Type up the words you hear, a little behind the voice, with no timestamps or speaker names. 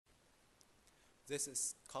This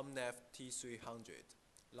is ComNav T300.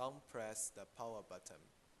 Long press the power button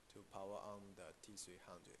to power on the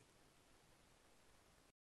T300.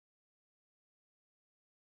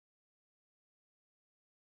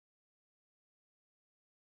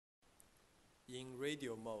 In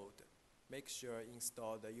radio mode, make sure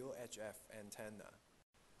install the UHF antenna.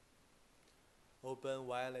 Open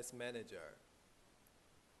Wireless Manager.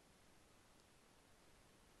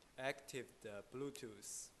 Active the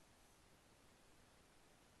Bluetooth.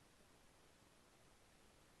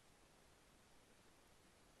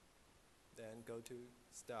 Then go to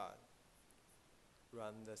Start.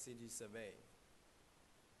 Run the CGSurvey.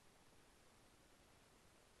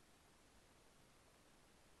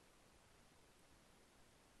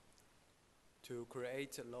 To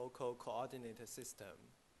create a local coordinate system,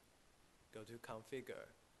 go to Configure,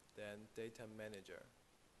 then Data Manager.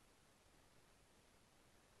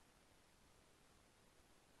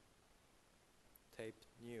 Type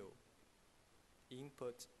New.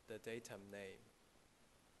 Input the datum name.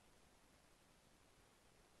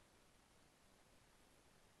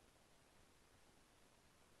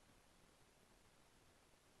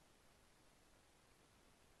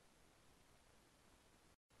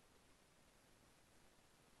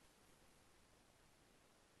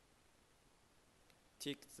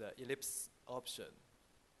 Tick the ellipse option.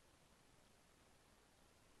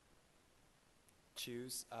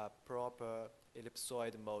 Choose a proper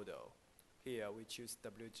ellipsoid model. Here we choose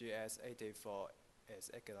WGS84 as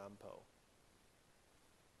example.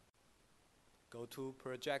 Go to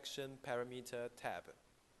Projection Parameter tab.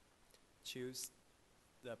 Choose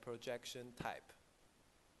the projection type.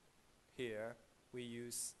 Here we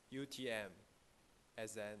use UTM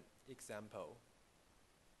as an example.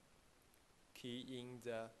 Key in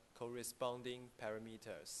the corresponding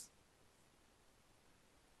parameters.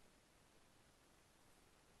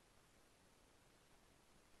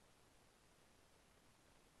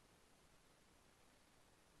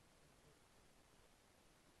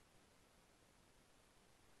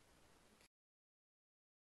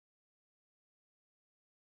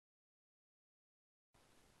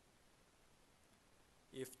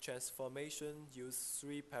 If transformation use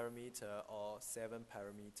 3 parameter or 7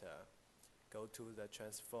 parameter, go to the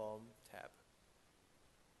Transform tab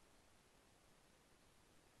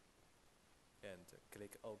and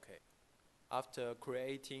click OK. After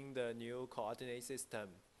creating the new coordinate system,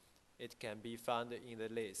 it can be found in the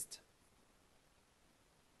list.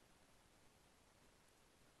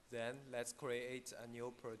 Then let's create a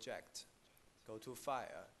new project. Go to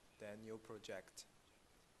File, then New Project.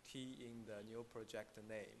 Key in the new project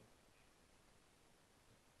name.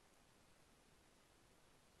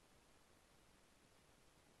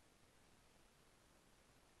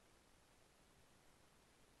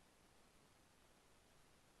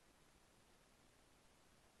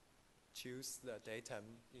 Choose the datum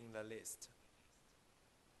in the list.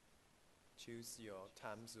 Choose your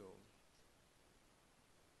time zone.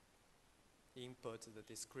 Input the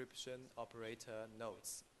description operator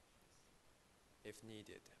notes if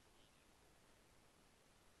needed.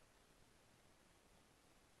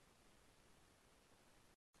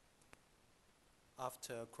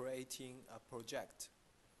 After creating a project,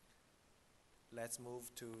 let's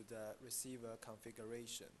move to the receiver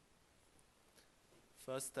configuration.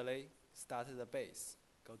 Firstly, start the base.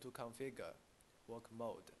 Go to Configure, Work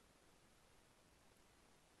Mode.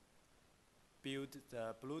 Build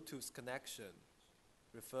the Bluetooth connection.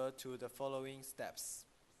 Refer to the following steps.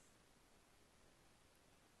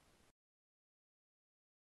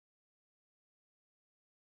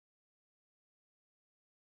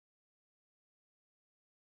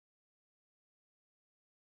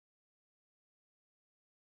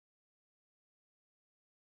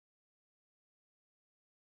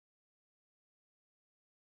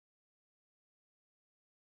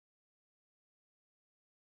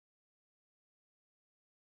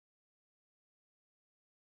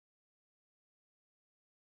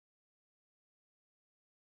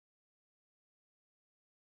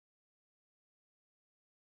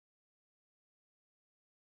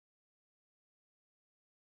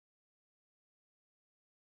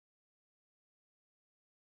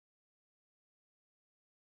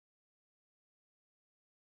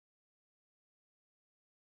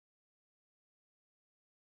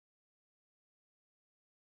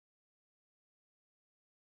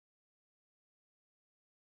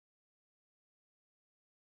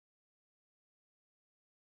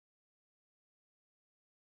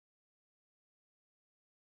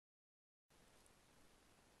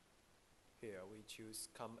 Here we choose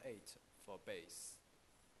COM8 for base.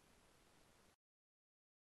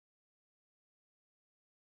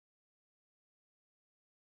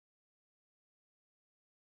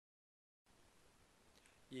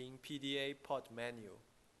 In PDA port menu,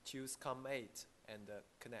 choose COM8 and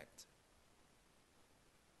connect.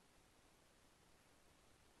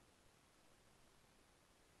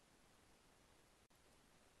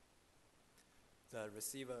 The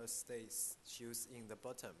receiver status shows in the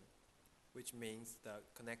bottom, which means the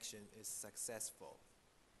connection is successful.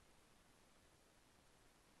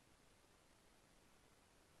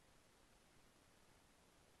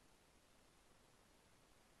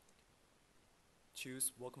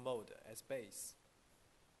 Choose work mode as base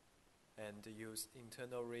and use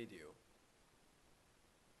internal radio.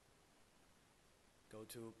 Go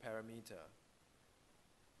to parameter.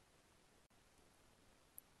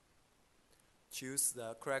 Choose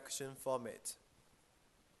the correction format.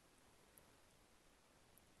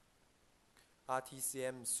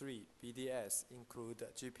 RTCM3 BDS include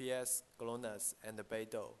GPS, GLONASS, and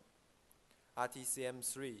BeiDou.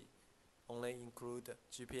 RTCM3 only include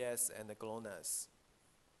GPS and GLONASS.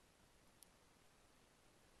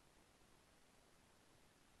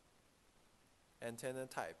 Antenna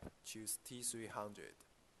type, choose T300.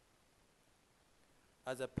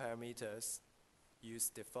 Other parameters, use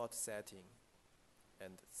default setting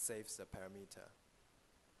and save the parameter.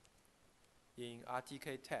 In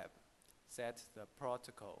RTK tab, set the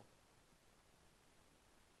protocol.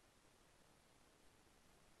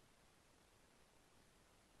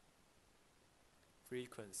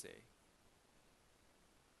 Frequency.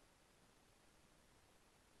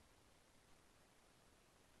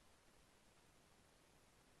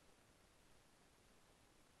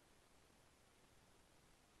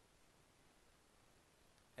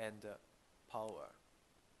 And power.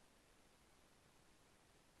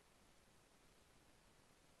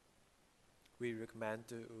 We recommend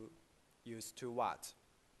to use 2 watt.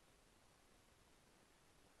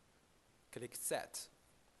 Click Set.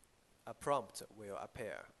 A prompt will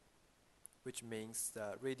appear, which means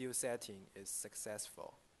the radio setting is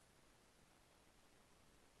successful.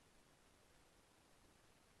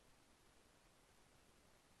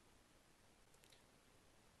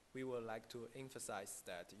 We would like to emphasize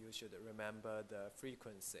that you should remember the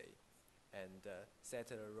frequency and set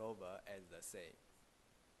the rover as the same.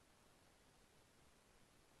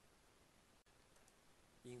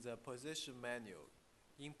 In the position menu,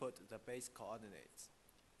 input the base coordinates.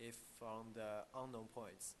 If from the unknown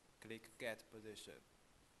points, click Get Position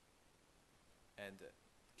and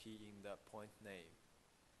key in the point name.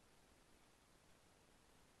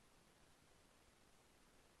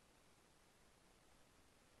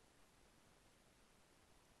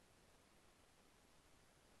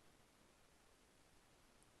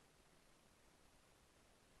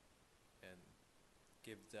 And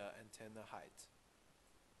give the antenna height.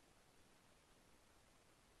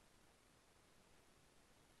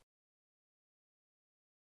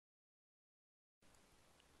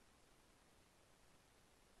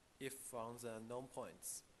 If from the known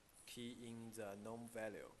points, key in the known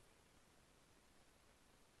value,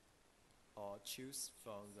 or choose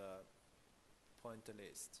from the point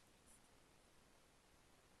list.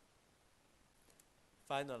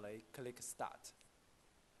 Finally, click Start.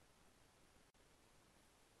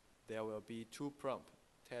 There will be 2 prompts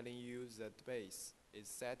telling you that the base is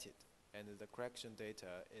set and the correction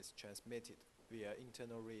data is transmitted via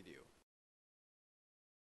internal radio.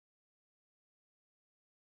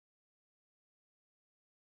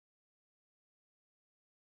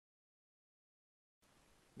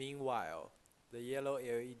 Meanwhile, the yellow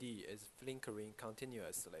LED is flickering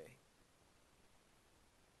continuously.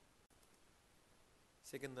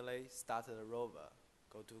 Secondly, start the rover.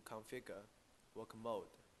 Go to Configure, Work Mode.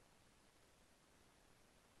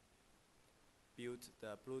 Build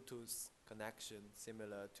the Bluetooth connection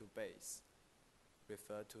similar to base.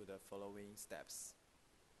 Refer to the following steps.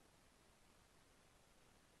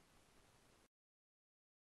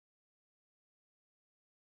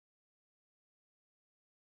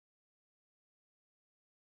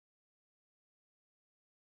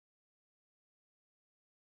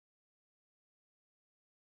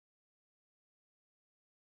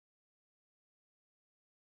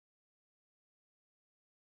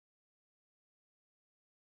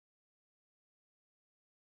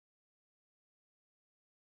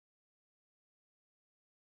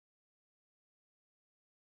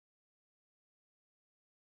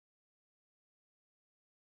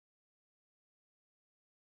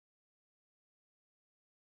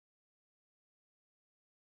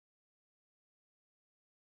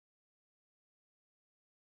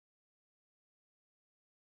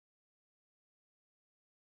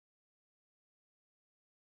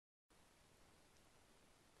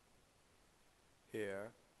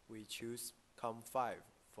 Here, we choose COM5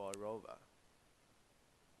 for rover.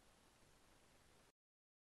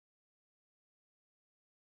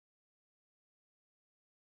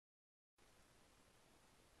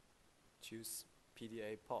 Choose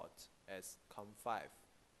PDA port as COM5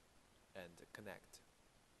 and connect.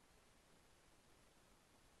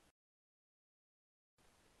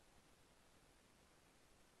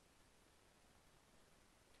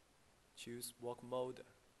 Choose work mode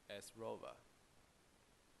as rover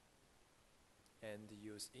and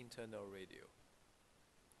use internal radio.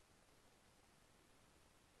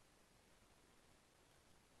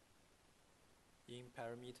 In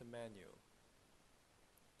parameter menu,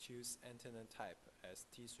 choose antenna type as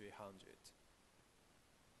T300.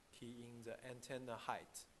 Key in the antenna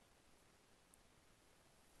height.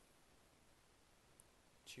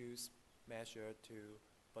 Choose measure to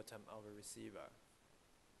bottom of the receiver.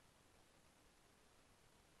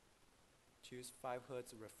 Choose 5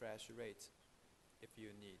 Hz refresh rate if you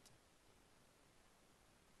need,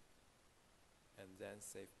 and then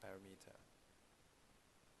save parameter.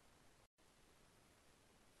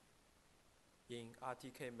 In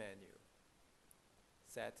RTK menu,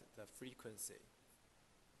 set the frequency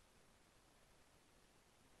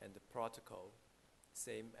and the protocol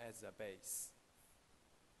same as the base,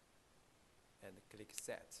 and click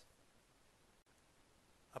set.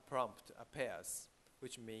 A prompt appears,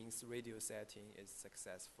 which means radio setting is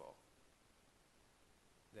successful.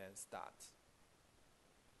 Then start.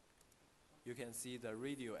 You can see the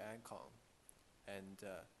radio icon and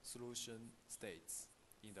solution states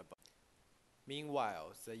in the bottom.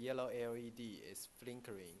 Meanwhile, the yellow LED is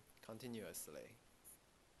flickering continuously.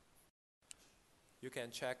 You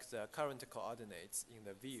can check the current coordinates in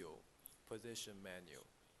the View position menu,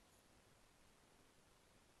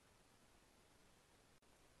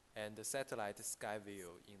 and the satellite sky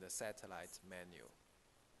view in the satellite menu.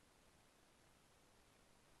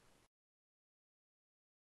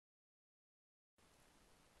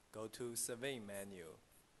 Go to Survey menu,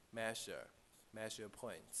 measure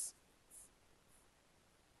points.